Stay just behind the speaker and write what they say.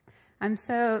I'm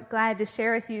so glad to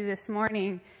share with you this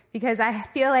morning because I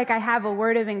feel like I have a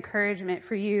word of encouragement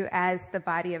for you as the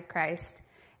body of Christ.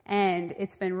 And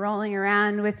it's been rolling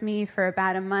around with me for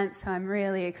about a month, so I'm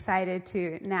really excited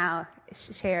to now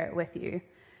share it with you.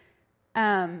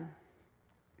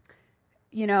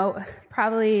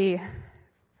 Probably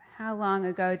how long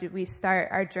ago did we start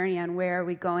our journey on where are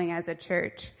we going as a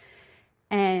church?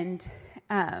 And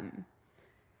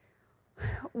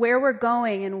where we're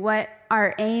going and what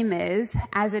our aim is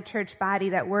as a church body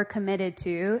that we're committed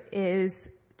to is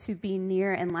to be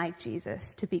near and like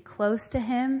Jesus, to be close to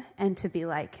him and to be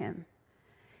like him.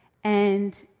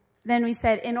 And then we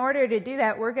said, in order to do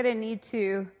that, we're going to need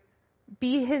to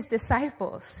be his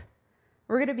disciples.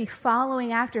 We're going to be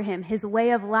following after him, his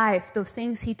way of life, the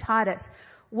things he taught us.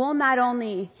 We'll not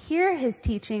only hear his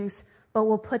teachings, but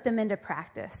we'll put them into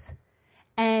practice.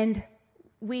 And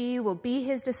we will be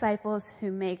his disciples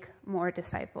who make more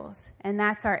disciples. And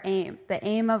that's our aim. The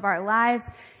aim of our lives.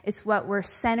 It's what we're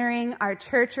centering our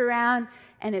church around,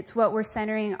 and it's what we're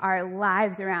centering our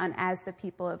lives around as the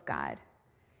people of God.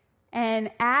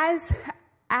 And as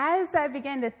I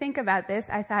began to think about this,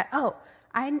 I thought,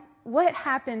 what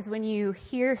happens when you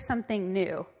hear something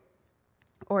new?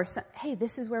 Or, hey,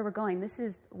 this is where we're going. This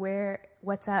is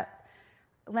what's up.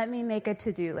 Let me make a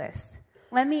to-do list.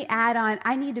 Let me add on,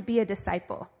 I need to be a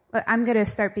disciple. I'm going to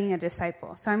start being a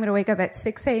disciple. So I'm going to wake up at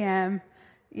 6 a.m.,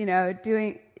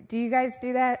 do you guys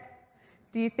do that?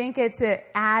 Do you think it's an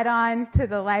add-on to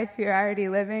the life you're already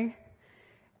living?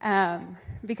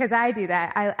 Because I do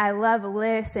that. I love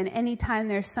lists, and anytime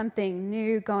there's something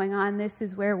new going on, this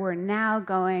is where we're now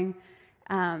going,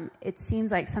 it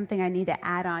seems like something I need to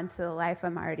add on to the life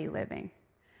I'm already living.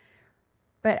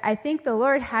 But I think the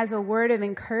Lord has a word of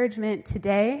encouragement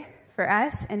today for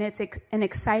us, and it's an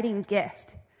exciting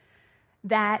gift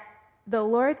that the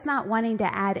Lord's not wanting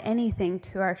to add anything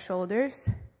to our shoulders.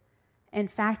 In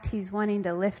fact, he's wanting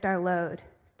to lift our load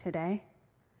today.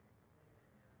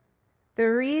 The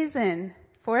reason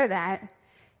for that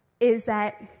is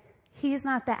that he's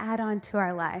not the add-on to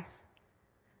our life.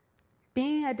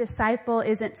 Being a disciple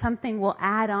isn't something we'll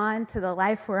add on to the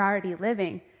life we're already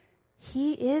living.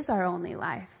 He is our only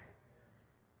life.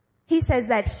 He says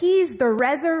that he's the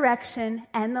resurrection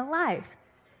and the life.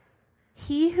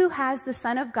 He who has the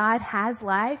Son of God has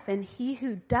life, and he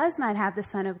who does not have the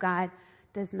Son of God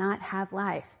does not have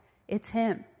life. It's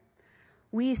him.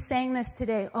 We sang this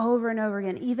today over and over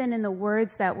again, even in the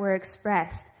words that were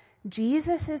expressed.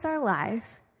 Jesus is our life,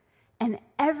 and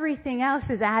everything else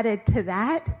is added to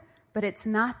that, but it's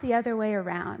not the other way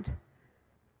around.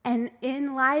 And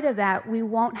in light of that, we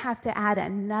won't have to add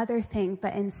another thing,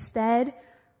 but instead,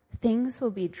 things will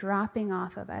be dropping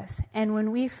off of us. And when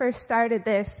we first started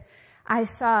this,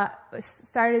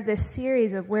 started this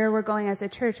series of where we're going as a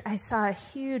church, I saw a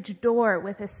huge door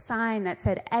with a sign that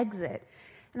said exit.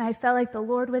 And I felt like the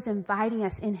Lord was inviting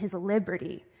us in his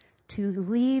liberty to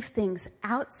leave things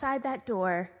outside that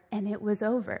door, and it was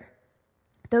over.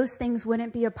 Those things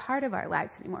wouldn't be a part of our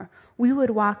lives anymore. We would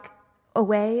walk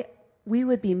away. We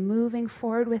would be moving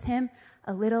forward with him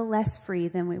a little less free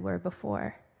than we were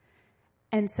before.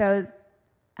 And so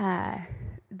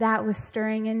that was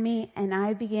stirring in me, and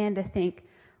I began to think,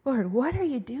 Lord, what are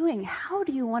you doing? How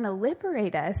do you want to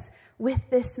liberate us with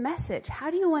this message?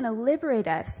 How do you want to liberate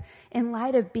us in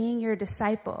light of being your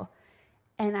disciple?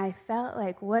 And I felt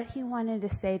like what he wanted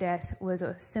to say to us was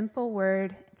a simple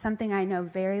word, something I know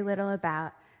very little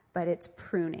about, but it's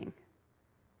pruning.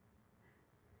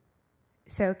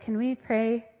 So can we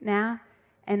pray now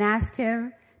and ask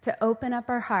him to open up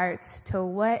our hearts to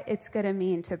what it's going to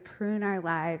mean to prune our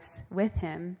lives with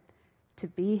him, to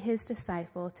be his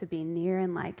disciple, to be near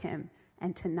and like him,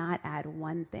 and to not add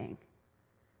one thing.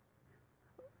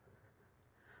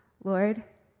 Lord,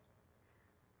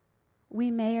 we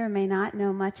may or may not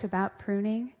know much about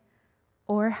pruning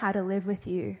or how to live with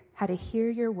you, how to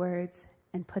hear your words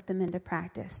and put them into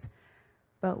practice.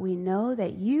 But we know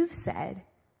that you've said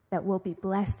that we'll be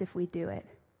blessed if we do it.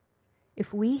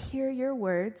 If we hear your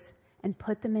words and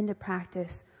put them into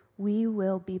practice, we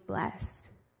will be blessed.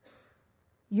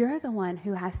 You're the one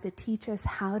who has to teach us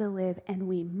how to live, and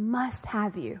we must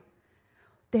have you.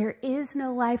 There is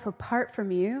no life apart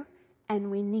from you, and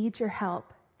we need your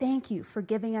help. Thank you for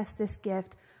giving us this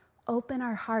gift. Open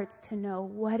our hearts to know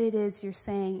what it is you're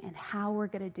saying and how we're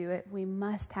going to do it. We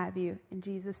must have you. In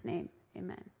Jesus' name,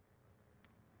 amen.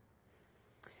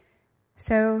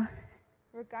 So,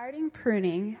 regarding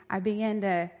pruning, I began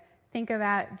to think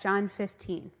about John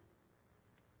 15.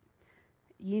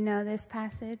 You know this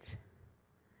passage?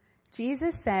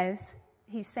 Jesus says,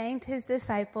 he's saying to his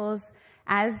disciples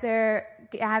as they're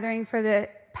gathering for the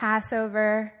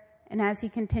Passover And as he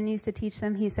continues to teach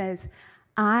them, he says,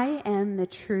 I am the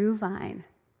true vine,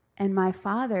 and my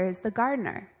Father is the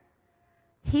gardener.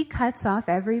 He cuts off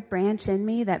every branch in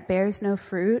me that bears no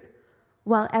fruit,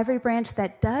 while every branch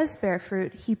that does bear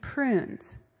fruit, he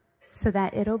prunes, so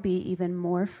that it'll be even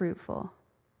more fruitful.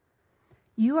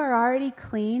 You are already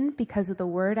clean because of the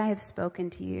word I have spoken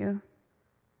to you.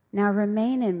 Now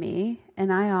remain in me,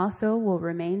 and I also will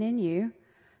remain in you.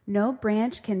 No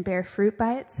branch can bear fruit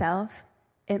by itself.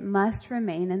 It must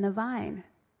remain in the vine.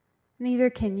 Neither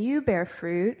can you bear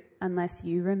fruit unless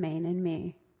you remain in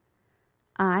me.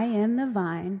 I am the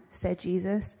vine, said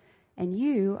Jesus, and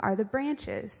you are the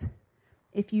branches.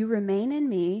 If you remain in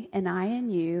me and I in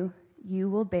you, you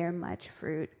will bear much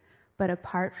fruit. But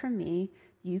apart from me,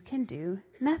 you can do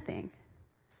nothing.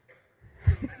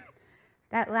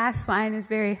 That last line is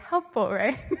very helpful,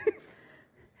 right?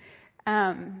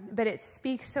 But it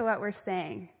speaks to what we're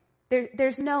saying.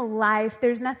 There's no life,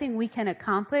 there's nothing we can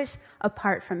accomplish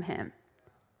apart from him.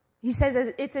 He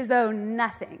says it's as though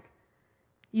nothing.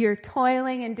 You're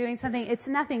toiling and doing something. It's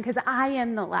nothing because I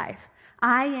am the life.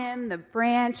 I am the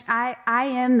branch. I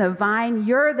am the vine.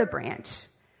 You're the branch.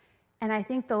 And I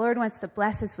think the Lord wants to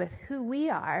bless us with who we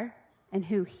are and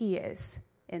who he is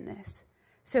in this.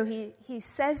 So he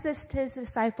says this to his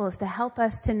disciples to help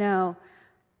us to know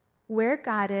where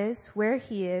God is, where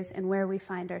he is, and where we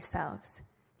find ourselves.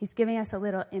 He's giving us a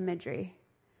little imagery.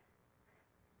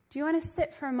 Do you want to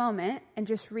sit for a moment and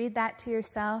just read that to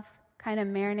yourself, kind of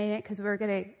marinate it, because we're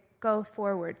going to go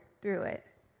forward through it.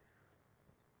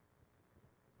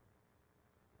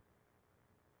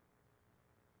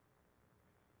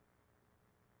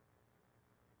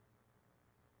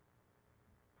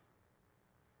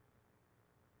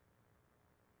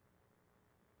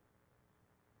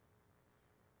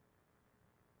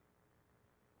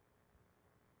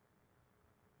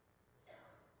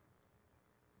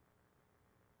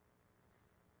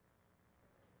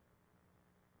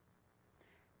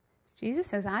 Jesus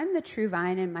says, I'm the true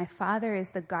vine and my Father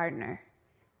is the gardener.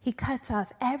 He cuts off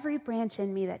every branch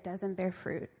in me that doesn't bear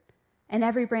fruit. And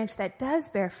every branch that does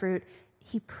bear fruit,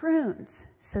 he prunes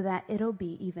so that it'll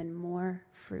be even more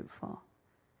fruitful.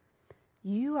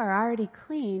 You are already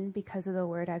clean because of the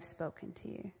word I've spoken to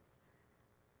you.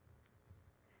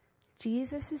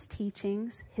 Jesus'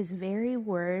 teachings, his very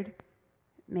word,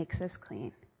 makes us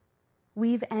clean.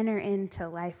 We've entered into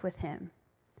life with him.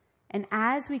 And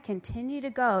as we continue to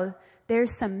go,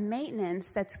 there's some maintenance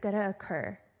that's going to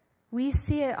occur. We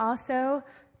see it also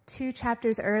 2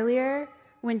 chapters earlier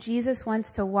when Jesus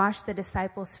wants to wash the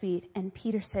disciples' feet. And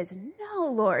Peter says, no,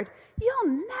 Lord,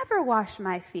 you'll never wash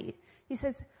my feet. He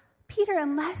says, Peter,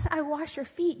 unless I wash your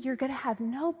feet, you're going to have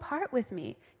no part with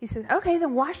me. He says, okay,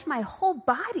 then wash my whole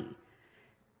body.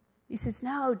 He says,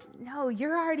 no,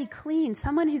 you're already clean.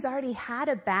 Someone who's already had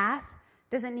a bath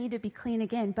doesn't need to be clean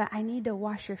again, but I need to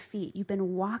wash your feet. You've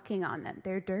been walking on them.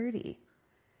 They're dirty.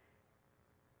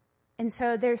 And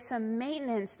so there's some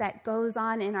maintenance that goes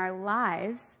on in our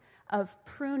lives of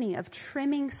pruning, of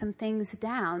trimming some things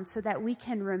down so that we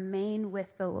can remain with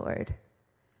the Lord.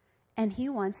 And he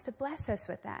wants to bless us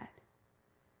with that.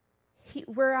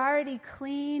 We're already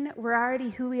clean. We're already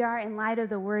who we are in light of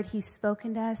the word he's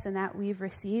spoken to us and that we've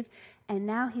received. And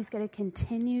now he's going to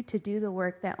continue to do the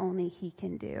work that only he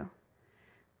can do.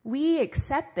 We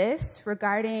accept this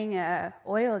regarding an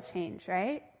oil change,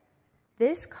 right?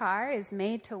 This car is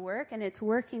made to work and it's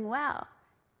working well.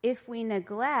 If we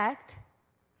neglect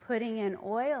putting in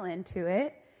oil into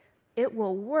it, it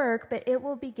will work, but it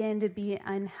will begin to be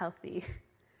unhealthy.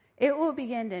 It will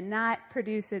begin to not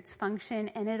produce its function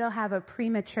and it'll have a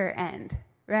premature end,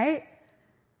 right?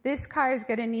 This car is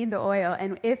going to need the oil,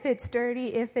 and if it's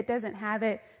dirty, if it doesn't have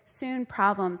it, soon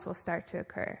problems will start to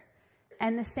occur.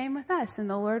 And the same with us, and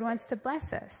the Lord wants to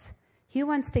bless us. He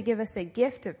wants to give us a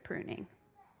gift of pruning.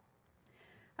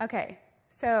 Okay,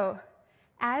 so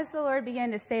as the Lord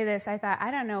began to say this, I thought, I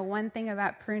don't know one thing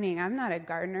about pruning. I'm not a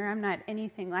gardener. I'm not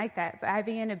anything like that. But I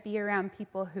began to be around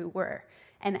people who were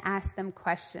and ask them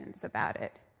questions about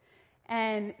it.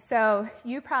 And so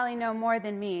you probably know more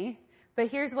than me, but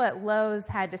here's what Lowe's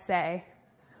had to say.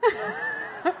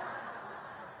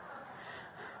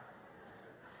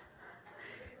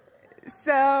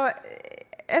 So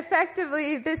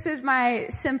effectively, this is my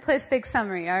simplistic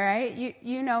summary, all right?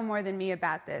 You know more than me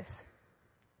about this.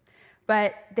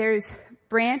 But there's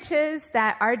branches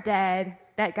that are dead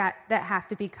that have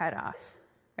to be cut off,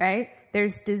 right?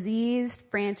 There's diseased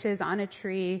branches on a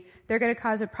tree. They're going to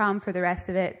cause a problem for the rest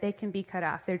of it. They can be cut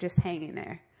off. They're just hanging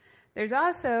there. There's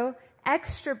also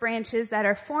extra branches that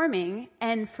are forming,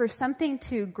 and for something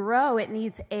to grow, it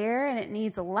needs air and it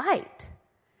needs light.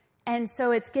 And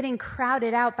so it's getting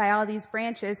crowded out by all these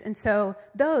branches. And so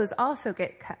those also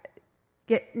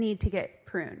need to get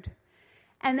pruned.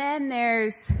 And then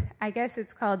there's, I guess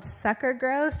it's called sucker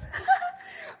growth.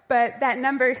 But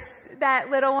that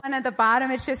little one at the bottom,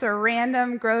 it's just a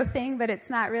random growth thing, but it's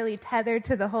not really tethered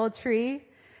to the whole tree.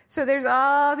 So there's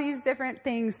all these different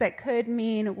things that could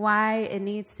mean why it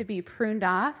needs to be pruned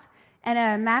off. And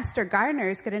a master gardener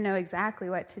is going to know exactly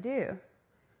what to do.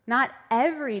 Not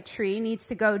every tree needs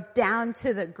to go down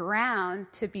to the ground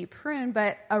to be pruned,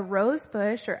 but a rose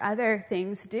bush or other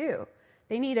things do.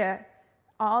 They need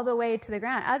all the way to the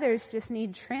ground. Others just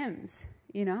need trims,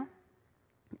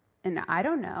 And I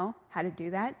don't know how to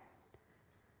do that.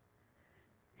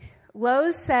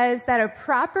 Lowe's says that a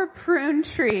proper pruned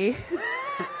tree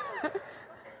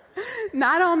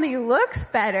not only looks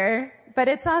better, but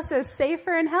it's also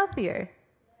safer and healthier.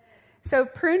 So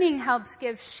pruning helps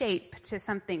give shape to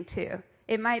something too.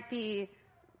 It might be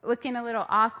looking a little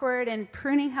awkward, and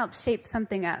pruning helps shape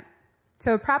something up.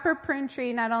 So a proper pruned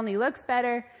tree not only looks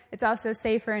better, it's also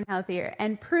safer and healthier.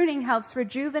 And pruning helps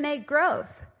rejuvenate growth.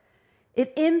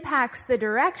 It impacts the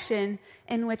direction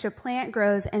in which a plant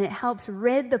grows, and it helps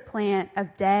rid the plant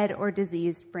of dead or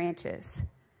diseased branches.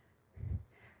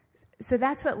 So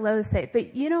that's what Lowe's say.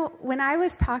 But when I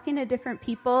was talking to different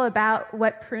people about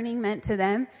what pruning meant to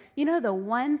them, the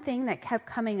one thing that kept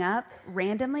coming up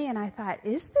randomly, and I thought,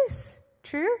 is this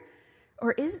true?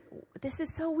 Or this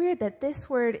is so weird that this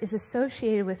word is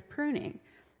associated with pruning.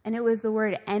 And it was the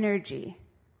word energy.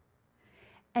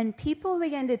 And people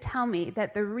began to tell me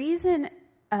that the reason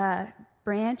a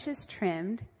branch is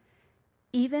trimmed,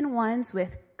 even ones with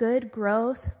good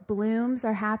growth, blooms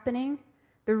are happening,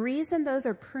 the reason those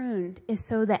are pruned is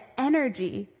so the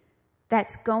energy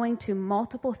that's going to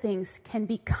multiple things can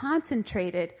be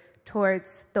concentrated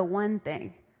towards the one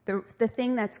thing, the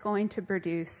thing that's going to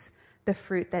produce the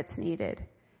fruit that's needed.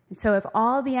 And so if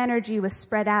all the energy was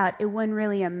spread out, it wouldn't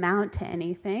really amount to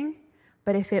anything.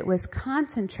 But if it was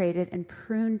concentrated and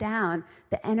pruned down,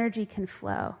 the energy can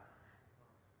flow.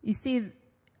 You see,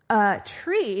 a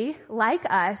tree, like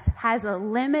us, has a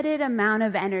limited amount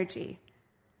of energy.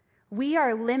 We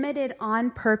are limited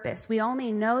on purpose. We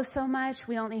only know so much.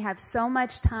 We only have so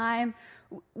much time.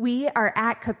 We are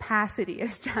at capacity,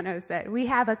 as Jono said. We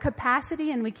have a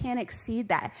capacity and we can't exceed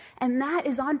that. And that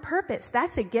is on purpose.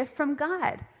 That's a gift from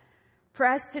God. For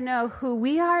us to know who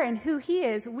we are and who He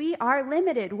is, we are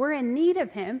limited. We're in need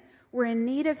of Him. We're in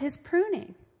need of His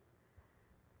pruning.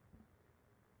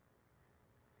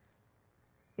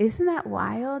 Isn't that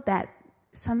wild that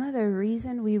some of the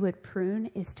reason we would prune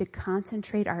is to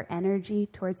concentrate our energy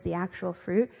towards the actual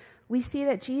fruit? We see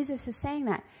that Jesus is saying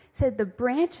that. He said the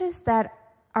branches that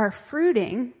are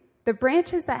fruiting, the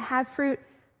branches that have fruit,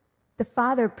 the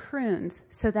Father prunes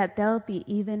so that they'll be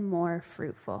even more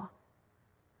fruitful.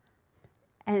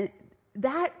 And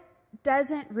that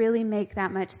doesn't really make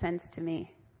that much sense to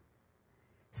me.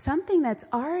 Something that's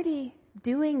already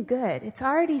doing good, it's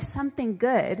already something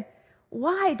good,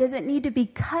 why does it need to be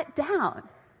cut down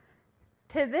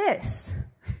to this?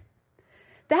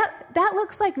 That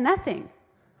looks like nothing.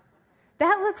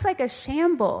 That looks like a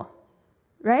shamble,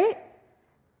 right?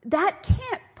 That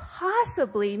can't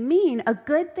possibly mean a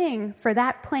good thing for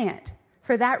that plant,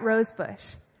 for that rose bush,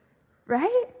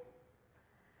 right?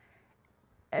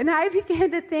 And I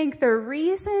began to think the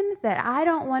reason that I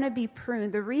don't want to be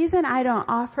pruned, the reason I don't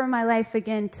offer my life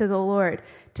again to the Lord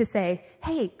to say,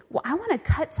 hey, well, I want to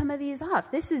cut some of these off.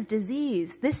 This is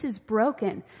disease. This is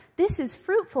broken. This is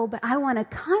fruitful, but I want to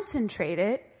concentrate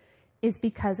it, is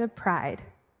because of pride.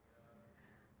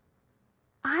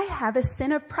 I have a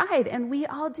sin of pride, and we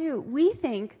all do. We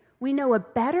think we know a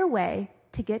better way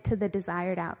to get to the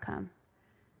desired outcome.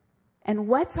 And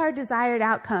what's our desired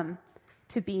outcome?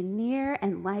 To be near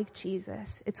and like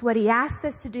Jesus. It's what He asked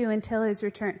us to do until His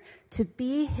return. To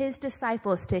be His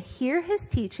disciples, to hear His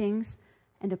teachings,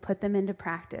 and to put them into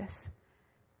practice.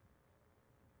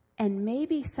 And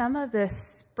maybe some of the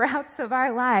sprouts of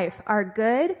our life are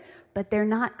good, but they're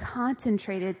not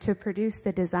concentrated to produce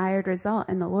the desired result.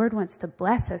 And the Lord wants to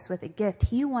bless us with a gift.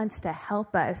 He wants to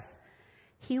help us.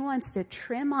 He wants to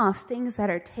trim off things that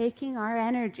are taking our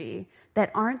energy,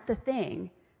 that aren't the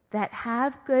thing, that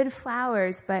have good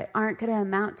flowers but aren't going to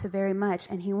amount to very much.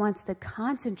 And He wants to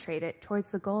concentrate it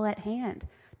towards the goal at hand,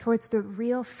 towards the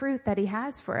real fruit that He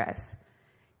has for us.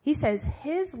 He says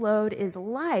His load is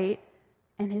light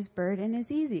and His burden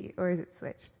is easy. Or is it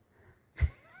switched?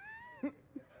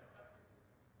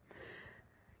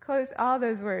 Close all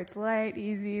those words. Light,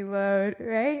 easy, load,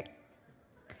 right?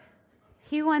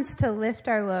 He wants to lift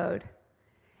our load.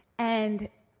 And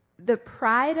the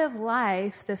pride of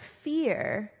life, the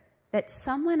fear that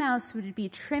someone else would be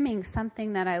trimming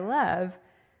something that I love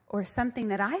or something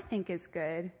that I think is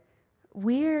good,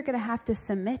 we're going to have to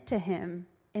submit to him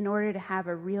in order to have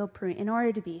a real prune, in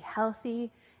order to be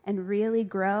healthy and really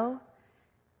grow,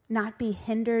 not be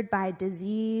hindered by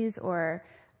disease or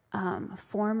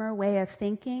former way of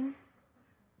thinking.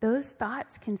 Those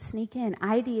thoughts can sneak in.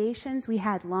 Ideations we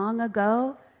had long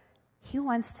ago, he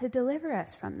wants to deliver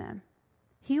us from them.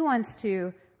 He wants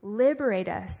to liberate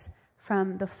us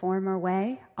from the former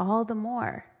way all the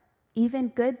more. Even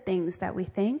good things that we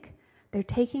think, they're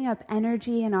taking up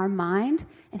energy in our mind,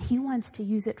 and he wants to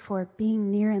use it for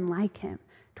being near and like him,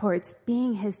 towards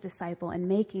being his disciple and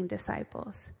making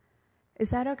disciples. Is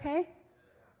that okay?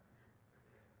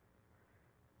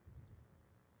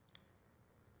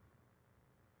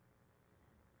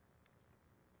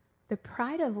 The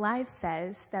Pride of Life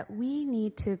says that we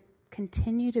need to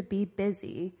continue to be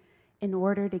busy in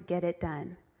order to get it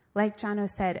done. Like Jono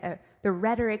said, the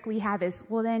rhetoric we have is,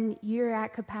 well, then you're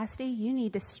at capacity, you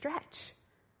need to stretch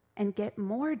and get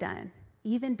more done,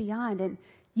 even beyond. And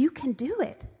you can do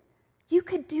it. You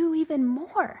could do even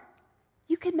more.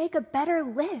 You could make a better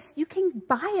list. You can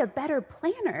buy a better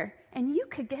planner, and you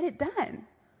could get it done,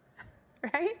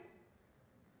 right?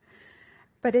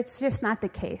 But it's just not the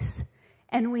case.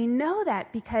 And we know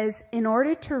that because in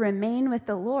order to remain with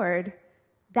the Lord,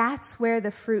 that's where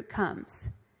the fruit comes.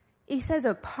 He says,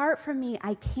 apart from me,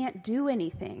 I can't do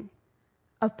anything.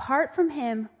 Apart from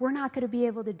him, we're not going to be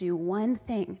able to do one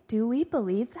thing. Do we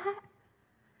believe that?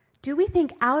 Do we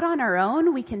think out on our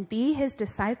own we can be his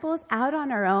disciples? Out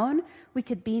on our own we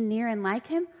could be near and like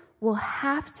him? We'll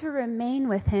have to remain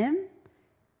with him.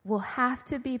 We'll have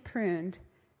to be pruned.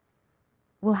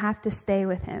 We'll have to stay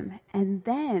with him. And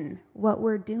then what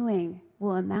we're doing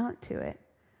will amount to it.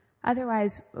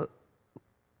 Otherwise,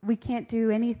 we can't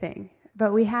do anything.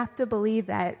 But we have to believe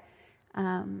that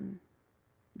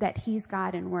that he's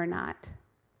God and we're not.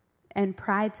 And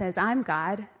pride says, I'm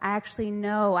God. I actually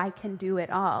know I can do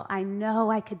it all. I know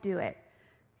I could do it.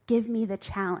 Give me the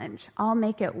challenge. I'll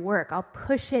make it work. I'll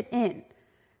push it in.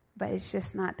 But it's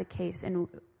just not the case. And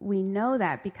we know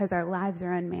that because our lives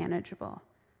are unmanageable.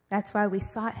 That's why we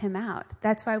sought him out.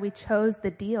 That's why we chose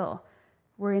the deal.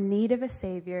 We're in need of a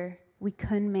Savior. We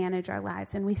couldn't manage our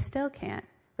lives, and we still can't.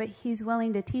 But he's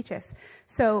willing to teach us.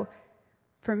 So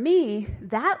for me,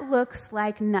 that looks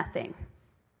like nothing.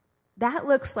 That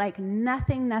looks like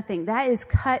nothing. That is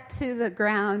cut to the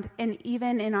ground. And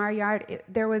even in our yard,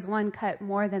 there was one cut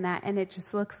more than that, and it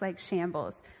just looks like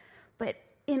shambles. But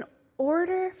in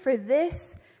order for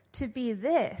this to be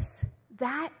this,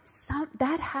 that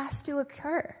has to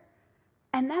occur.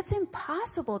 And that's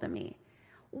impossible to me.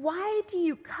 Why do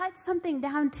you cut something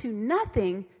down to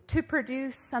nothing to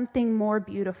produce something more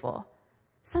beautiful?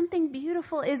 Something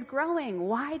beautiful is growing.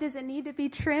 Why does it need to be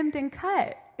trimmed and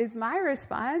cut? Is my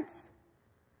response.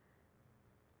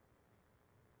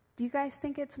 Do you guys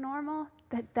think it's normal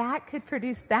that could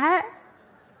produce that?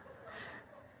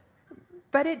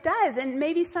 But it does. And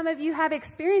maybe some of you have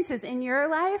experiences in your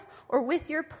life or with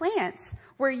your plants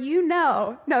where you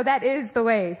know, no, that is the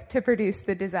way to produce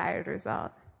the desired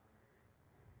result.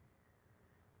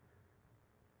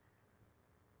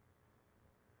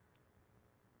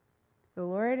 The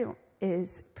Lord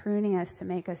is pruning us to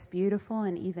make us beautiful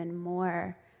and even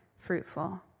more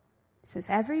fruitful. He says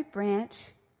every branch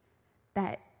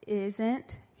that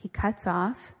isn't, he cuts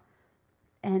off.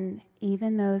 And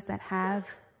even those that have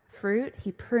fruit,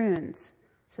 he prunes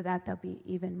so that they'll be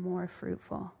even more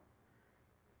fruitful.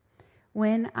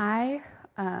 When I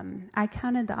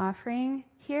counted the offering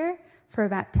here for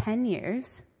about 10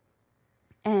 years,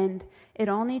 and it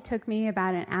only took me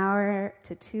about an hour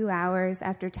to 2 hours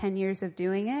after 10 years of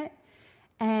doing it,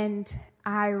 and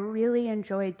I really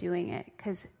enjoyed doing it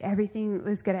because everything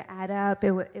was going to add up.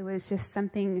 It was just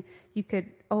something you could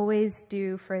always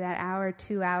do for that hour,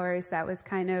 2 hours. That was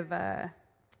kind of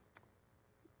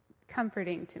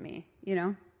comforting to me, you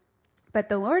know. But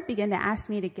the Lord began to ask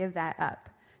me to give that up,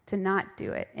 to not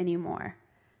do it anymore.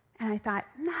 And I thought,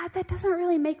 that doesn't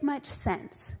really make much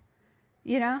sense,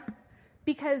 you know?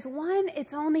 Because one,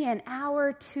 it's only an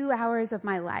hour, 2 hours of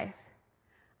my life.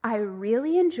 I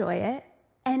really enjoy it,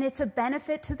 and it's a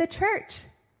benefit to the church.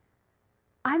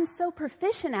 I'm so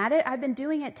proficient at it. I've been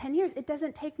doing it 10 years. It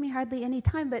doesn't take me hardly any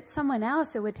time, but someone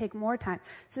else, it would take more time.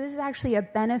 So this is actually a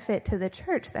benefit to the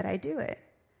church that I do it.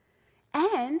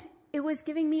 And it was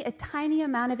giving me a tiny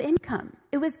amount of income.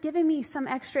 It was giving me some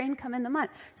extra income in the month.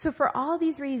 So for all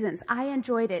these reasons, I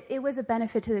enjoyed it. It was a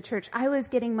benefit to the church. I was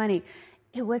getting money.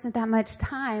 It wasn't that much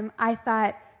time. I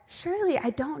thought, surely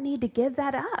I don't need to give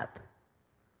that up.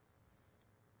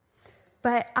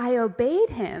 But I obeyed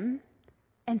him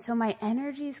And so my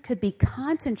energies could be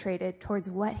concentrated towards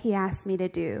what he asked me to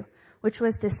do, which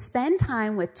was to spend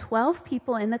time with 12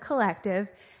 people in the collective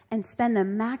and spend the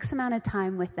max amount of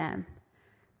time with them,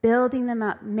 building them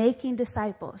up, making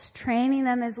disciples, training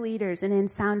them as leaders and in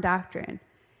sound doctrine.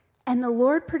 And the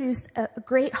Lord produced a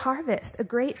great harvest, a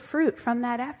great fruit from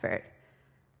that effort.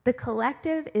 The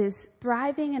collective is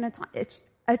thriving, and it's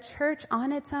a church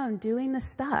on its own doing the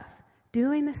stuff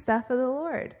of the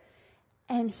Lord.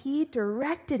 And he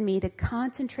directed me to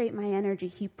concentrate my energy.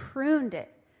 He pruned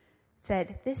it,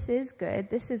 said, this is good,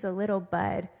 this is a little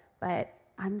bud, but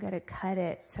I'm going to cut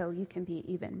it so you can be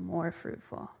even more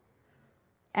fruitful.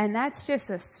 And that's just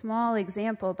a small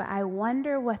example, but I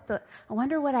wonder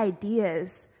what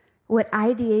ideas, what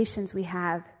ideations we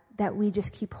have that we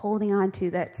just keep holding on to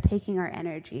that's taking our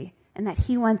energy, and that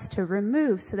he wants to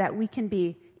remove so that we can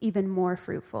be even more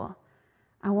fruitful.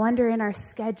 I wonder in our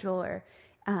schedule or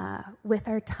with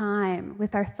our time,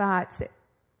 with our thoughts,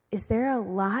 is there a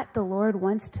lot the Lord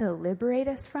wants to liberate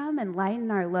us from and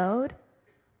lighten our load?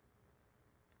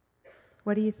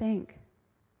 What do you think?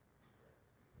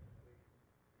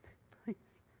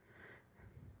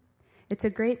 It's a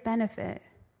great benefit.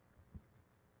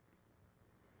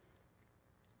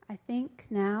 I think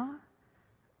now,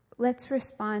 let's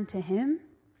respond to him.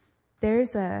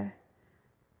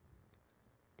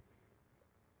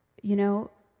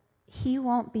 He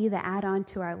won't be the add-on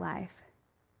to our life.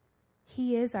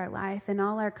 He is our life, and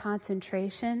all our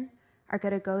concentration are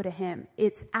going to go to him.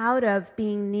 It's out of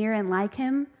being near and like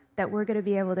him that we're going to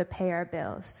be able to pay our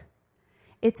bills.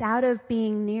 It's out of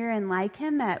being near and like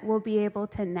him that we'll be able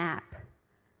to nap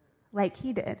like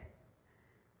he did.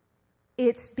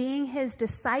 It's being his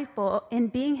disciple. In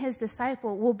being his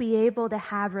disciple, we'll be able to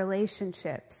have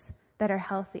relationships that are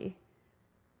healthy.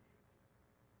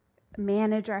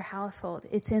 Manage our household.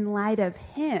 It's in light of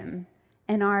him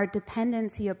and our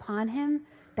dependency upon him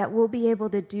that we'll be able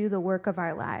to do the work of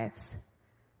our lives.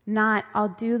 Not,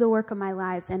 I'll do the work of my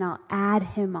lives and I'll add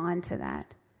him on to that.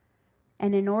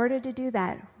 And in order to do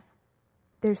that,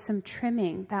 there's some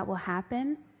trimming that will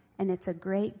happen, and it's a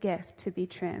great gift to be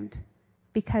trimmed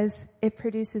because it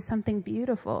produces something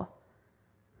beautiful.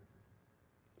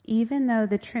 Even though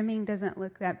the trimming doesn't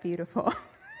look that beautiful.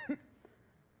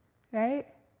 Right?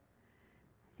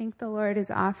 I think the Lord is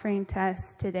offering to us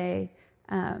today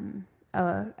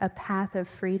a path of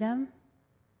freedom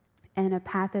and a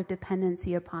path of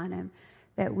dependency upon him,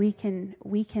 that we can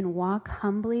walk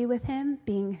humbly with him,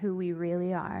 being who we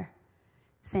really are,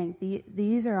 saying,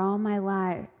 these are all my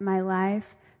life,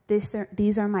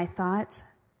 these are my thoughts,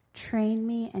 train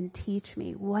me and teach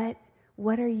me. What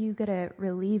are you going to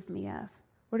relieve me of?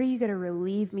 What are you going to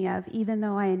relieve me of, even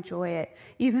though I enjoy it,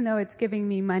 even though it's giving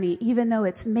me money, even though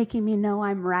it's making me know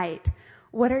I'm right?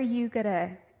 What are you going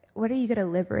to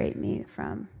liberate me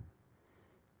from?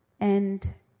 And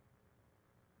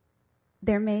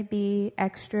there may be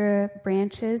extra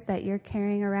branches that you're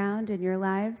carrying around in your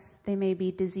lives. They may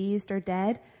be diseased or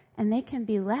dead, and they can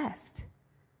be left.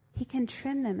 He can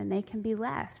trim them and they can be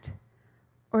left.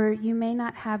 Or you may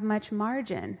not have much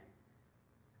margin.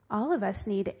 All of us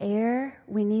need air,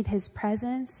 we need his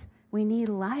presence, we need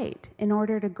light in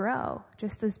order to grow,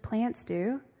 just as plants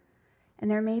do.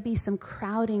 And there may be some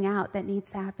crowding out that needs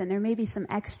to happen. There may be some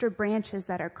extra branches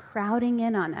that are crowding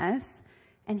in on us,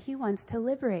 and he wants to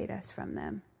liberate us from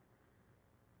them.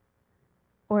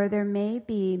 Or there may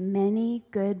be many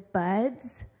good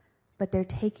buds, but they're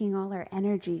taking all our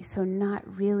energy, so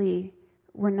the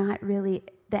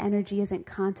energy isn't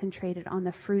concentrated on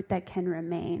the fruit that can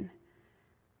remain.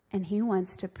 And he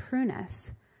wants to prune us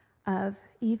of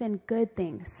even good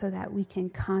things so that we can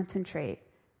concentrate.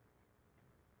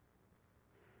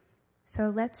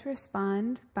 So let's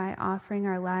respond by offering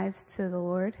our lives to the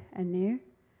Lord anew.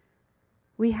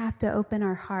 We have to open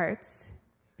our hearts,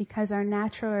 because our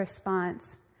natural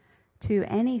response to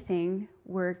anything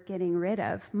we're getting rid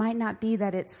of might not be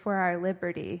that it's for our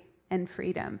liberty and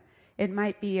freedom. It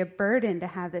might be a burden to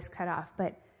have this cut off,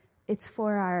 but it's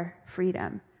for our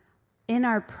freedom. In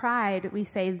our pride, we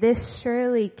say, this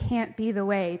surely can't be the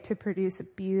way to produce a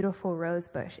beautiful rose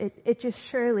bush. It just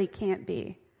surely can't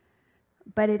be.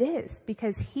 But it is,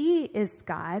 because he is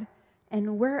God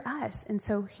and we're us. And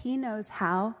so he knows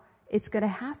how it's going to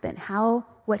happen, how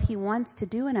what he wants to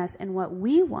do in us and what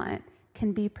we want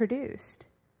can be produced.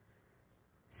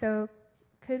 So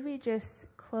could we just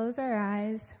close our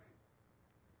eyes,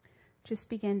 just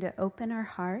begin to open our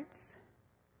hearts?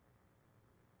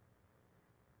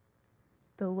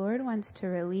 The Lord wants to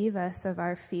relieve us of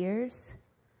our fears.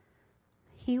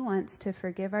 He wants to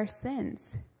forgive our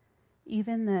sins,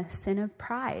 even the sin of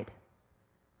pride.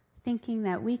 thinking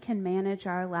that we can manage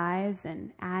our lives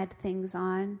and add things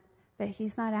on that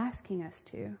He's not asking us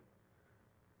to.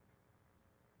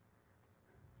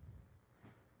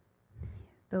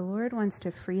 The Lord wants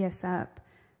to free us up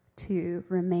to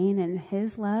remain in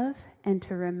His love and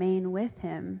to remain with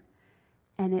Him,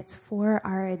 and it's for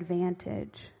our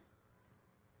advantage.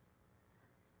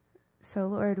 So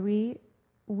Lord, we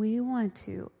want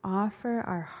to offer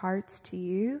our hearts to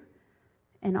You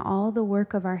and all the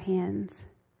work of our hands.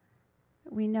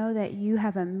 We know that You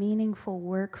have a meaningful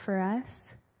work for us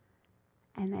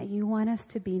and that You want us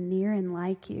to be near and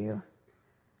like You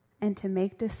and to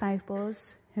make disciples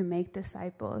who make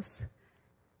disciples.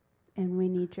 And we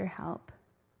need Your help.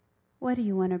 What do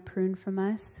You want to prune from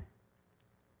us?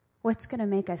 What's going to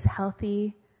make us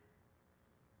healthy?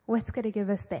 What's going to give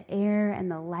us the air and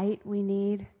the light we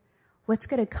need? What's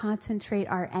going to concentrate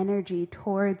our energy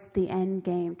towards the end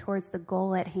game, towards the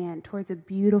goal at hand, towards a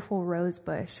beautiful rose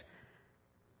bush?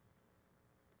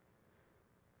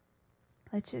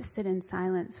 Let's just sit in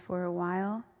silence for a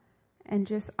while and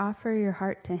just offer your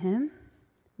heart to Him.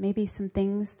 Maybe some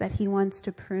things that He wants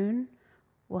to prune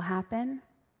will happen.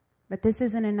 But this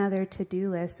isn't another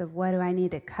to-do list of what do I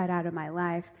need to cut out of my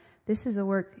life. This is a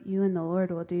work you and the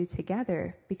Lord will do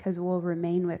together because we'll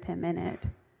remain with Him in it.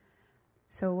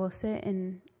 So we'll sit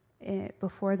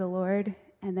before the Lord,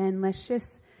 and then let's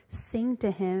just sing to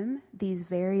Him these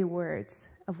very words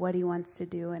of what He wants to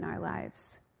do in our lives.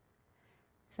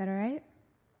 Is that all right?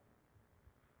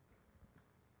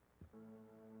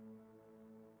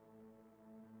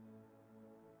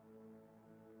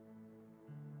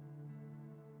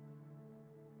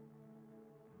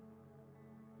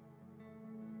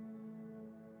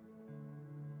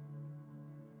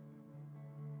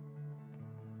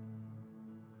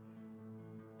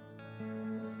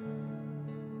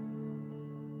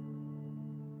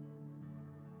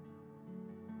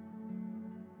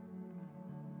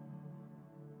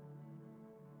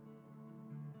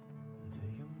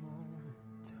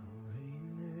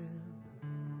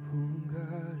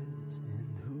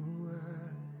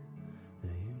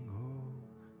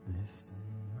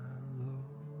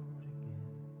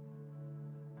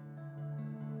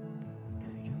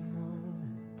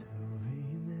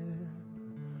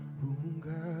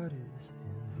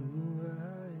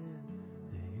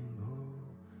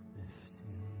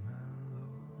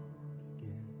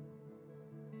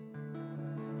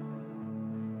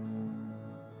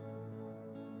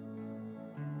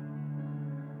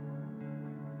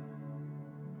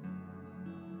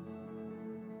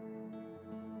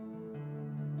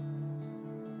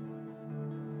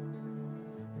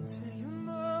 Take a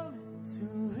moment to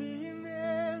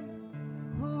remember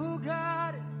who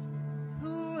God is,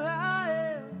 who I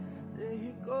am. There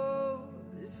you go,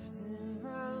 lifting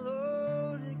my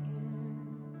load again.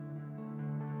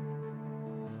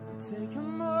 Take a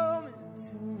moment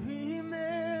to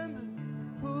remember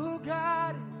who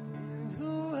God is and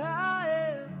who I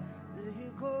am. There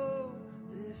you go,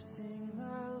 lifting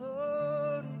my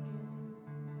load again.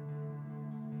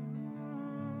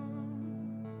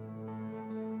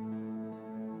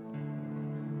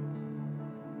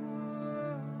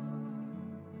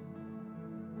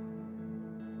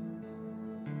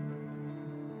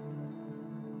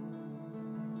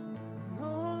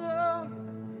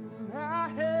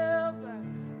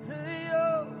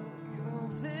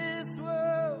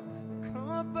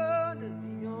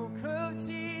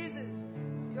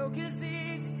 Is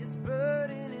easy, His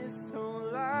burden is so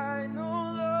light. No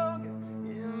longer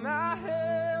am I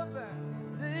held by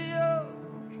the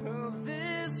yoke of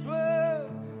this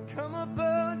world. Come up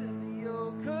under the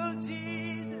yoke of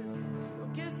Jesus. His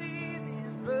yoke is easy,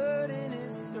 His burden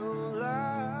is so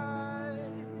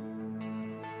light.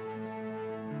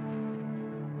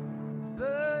 His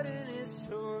burden is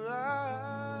so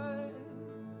light.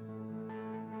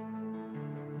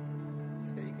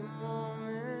 Take a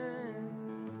moment.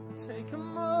 Take a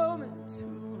moment to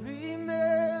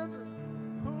remember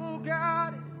who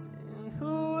God is and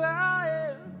who I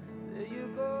am. There you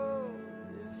go,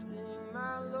 lifting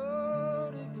my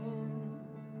load again.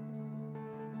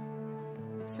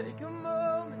 Take a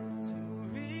moment to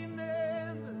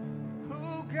remember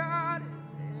who God is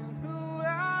and who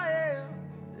I am.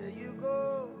 There you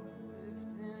go,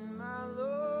 lifting my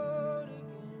load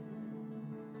again.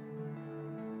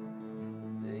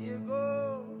 There you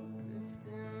go.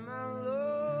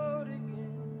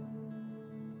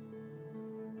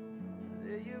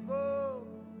 Go,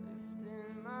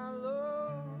 lifting my load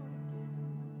again.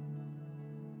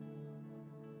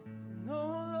 No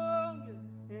longer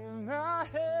am I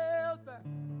held by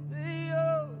the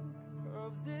yoke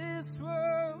of this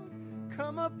world.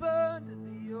 Come up under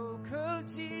the yoke of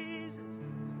Jesus.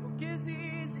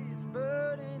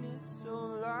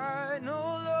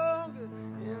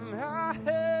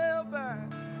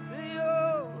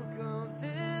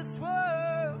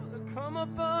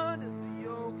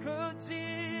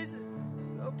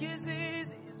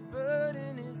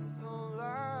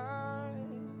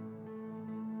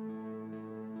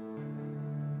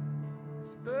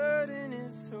 burden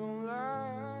is so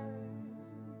light.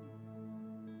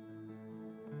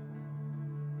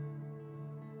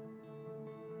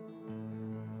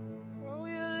 Oh,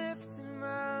 you're lifting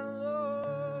my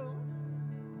load.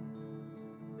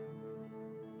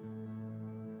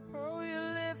 Oh,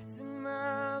 you're lifting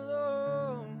my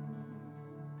load.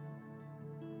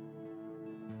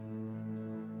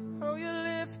 Oh, you're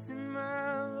lifting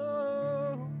my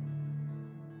load.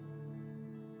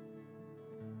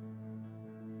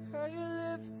 Oh,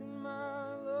 you're lifting my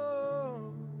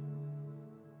load.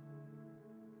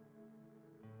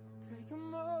 Take a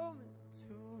moment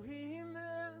to remember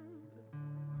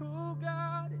who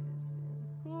God is and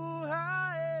who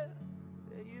I am.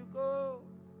 There you go,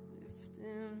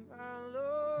 lifting my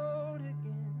load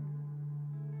again.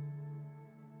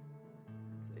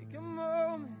 Take a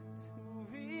moment to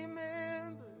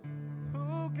remember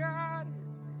who God is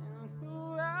and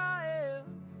who I am.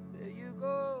 There you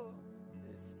go,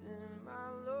 lifting my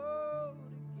load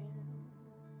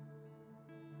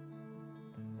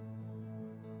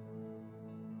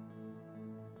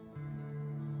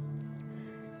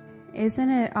again. Isn't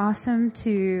it awesome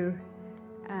to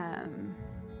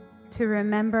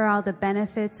remember all the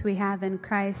benefits we have in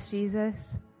Christ Jesus?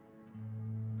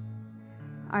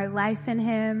 Our life in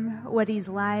Him, what He's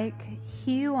like.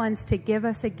 He wants to give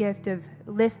us a gift of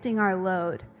lifting our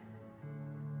load.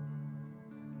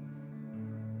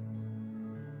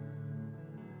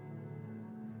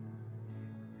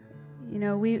 You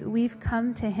know, we've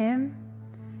come to Him.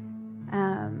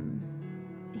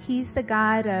 He's the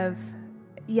God of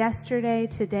yesterday,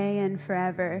 today, and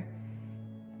forever.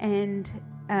 And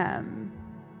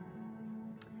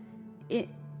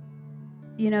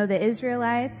the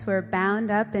Israelites were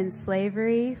bound up in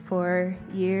slavery for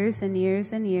years and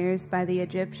years and years by the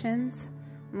Egyptians.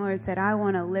 The Lord said, I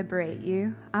want to liberate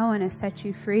you. I want to set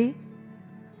you free.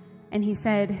 And He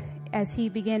said, as He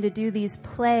began to do these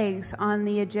plagues on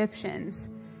the Egyptians,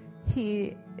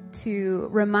 to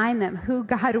remind them who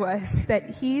God was,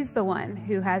 that He's the one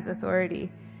who has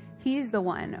authority. He's the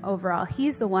one overall.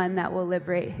 He's the one that will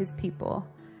liberate His people.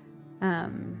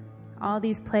 All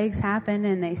these plagues happened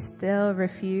and they still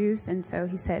refused. And so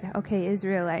He said, okay,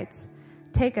 Israelites,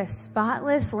 take a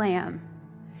spotless lamb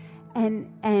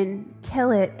and kill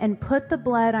it and put the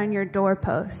blood on your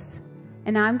doorposts.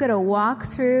 And I'm going to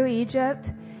walk through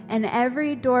Egypt, and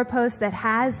every doorpost that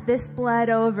has this blood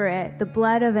over it, the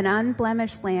blood of an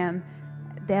unblemished lamb,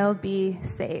 they'll be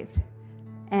saved.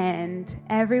 And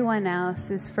everyone else,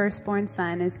 his firstborn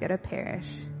son, is going to perish.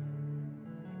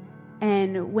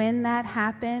 And when that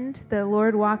happened, the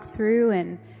Lord walked through,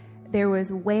 and there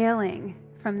was wailing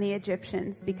from the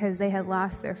Egyptians because they had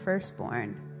lost their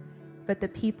firstborn. But the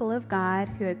people of God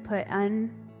who had put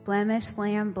unblemished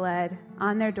lamb blood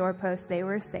on their doorposts, they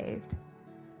were saved.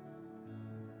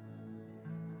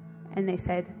 And they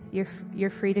said, you're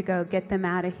free to go, get them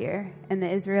out of here. And the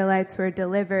Israelites were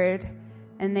delivered,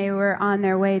 and they were on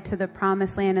their way to the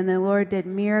promised land, and the Lord did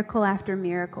miracle after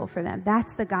miracle for them.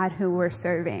 That's the God who we're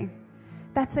serving.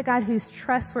 That's the God who's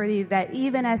trustworthy, that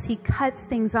even as He cuts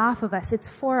things off of us, it's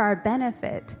for our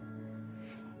benefit.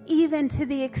 Even to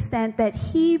the extent that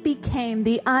He became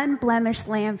the unblemished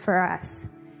lamb for us.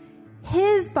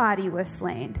 His body was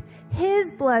slain.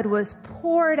 His blood was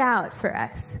poured out for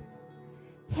us.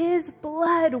 His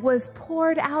blood was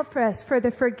poured out for us for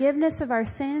the forgiveness of our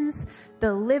sins,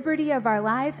 the liberty of our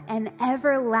life, and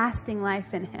everlasting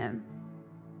life in Him.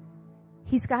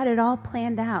 He's got it all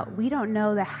planned out. We don't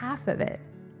know the half of it,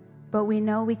 but we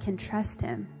know we can trust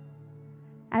Him.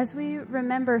 As we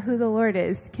remember who the Lord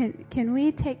is, can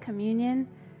we take communion?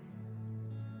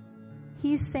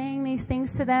 He's saying these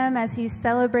things to them as He's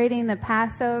celebrating the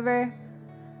Passover,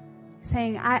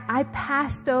 saying, I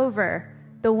passed over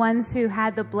the ones who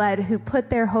had the blood, who put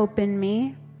their hope in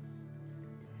me.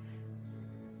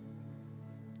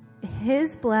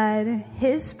 His blood,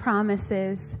 His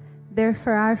promises, they're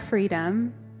for our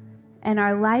freedom, and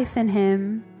our life in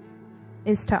Him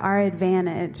is to our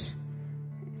advantage.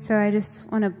 So I just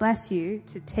want to bless you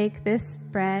to take this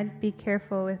bread. Be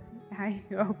careful with how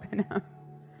you open them.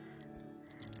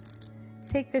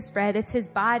 Take this bread. It's His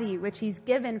body, which He's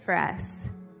given for us.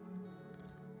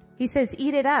 He says,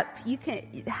 eat it up. You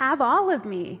can have all of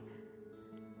me.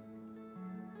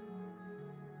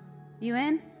 You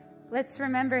in? Let's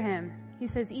remember Him. He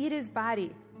says, eat His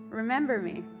body. Remember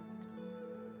me.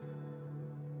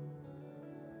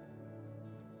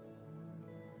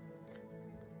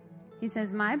 He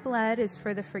says, my blood is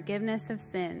for the forgiveness of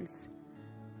sins.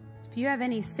 If you have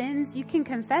any sins, you can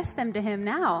confess them to Him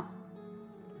now.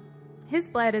 His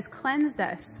blood has cleansed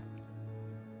us.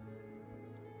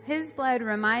 His blood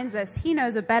reminds us He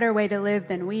knows a better way to live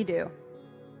than we do.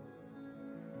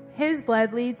 His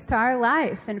blood leads to our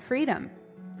life and freedom.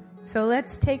 So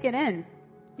let's take it in.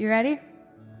 You ready?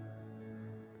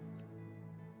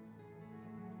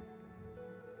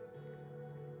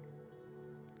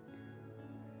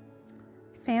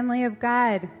 Family of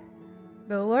God,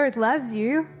 the Lord loves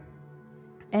you,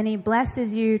 and He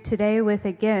blesses you today with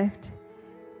a gift.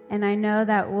 And I know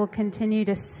that we'll continue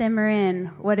to simmer in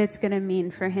what it's going to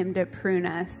mean for Him to prune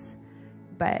us,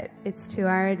 but it's to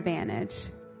our advantage.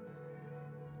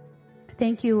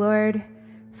 Thank you, Lord,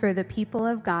 for the people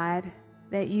of God,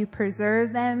 that you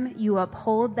preserve them, you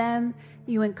uphold them,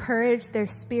 you encourage their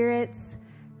spirits.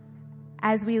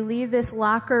 As we leave this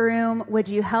locker room, would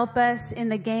you help us in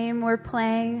the game we're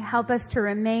playing? Help us to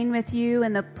remain with you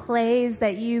in the plays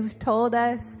that you've told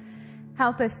us.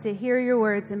 Help us to hear your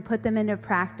words and put them into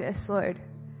practice, Lord.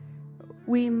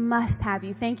 We must have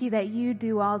you. Thank you that you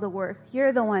do all the work.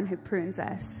 You're the one who prunes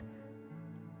us.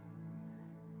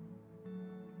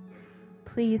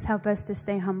 Please help us to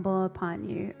stay humble upon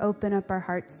you. Open up our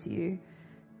hearts to you.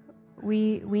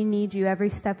 We need you every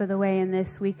step of the way in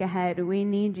this week ahead. We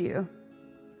need you.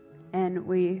 And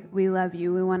we love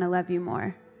you. We want to love you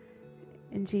more.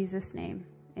 In Jesus' name,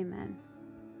 amen.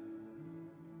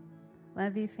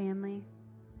 Love you, family.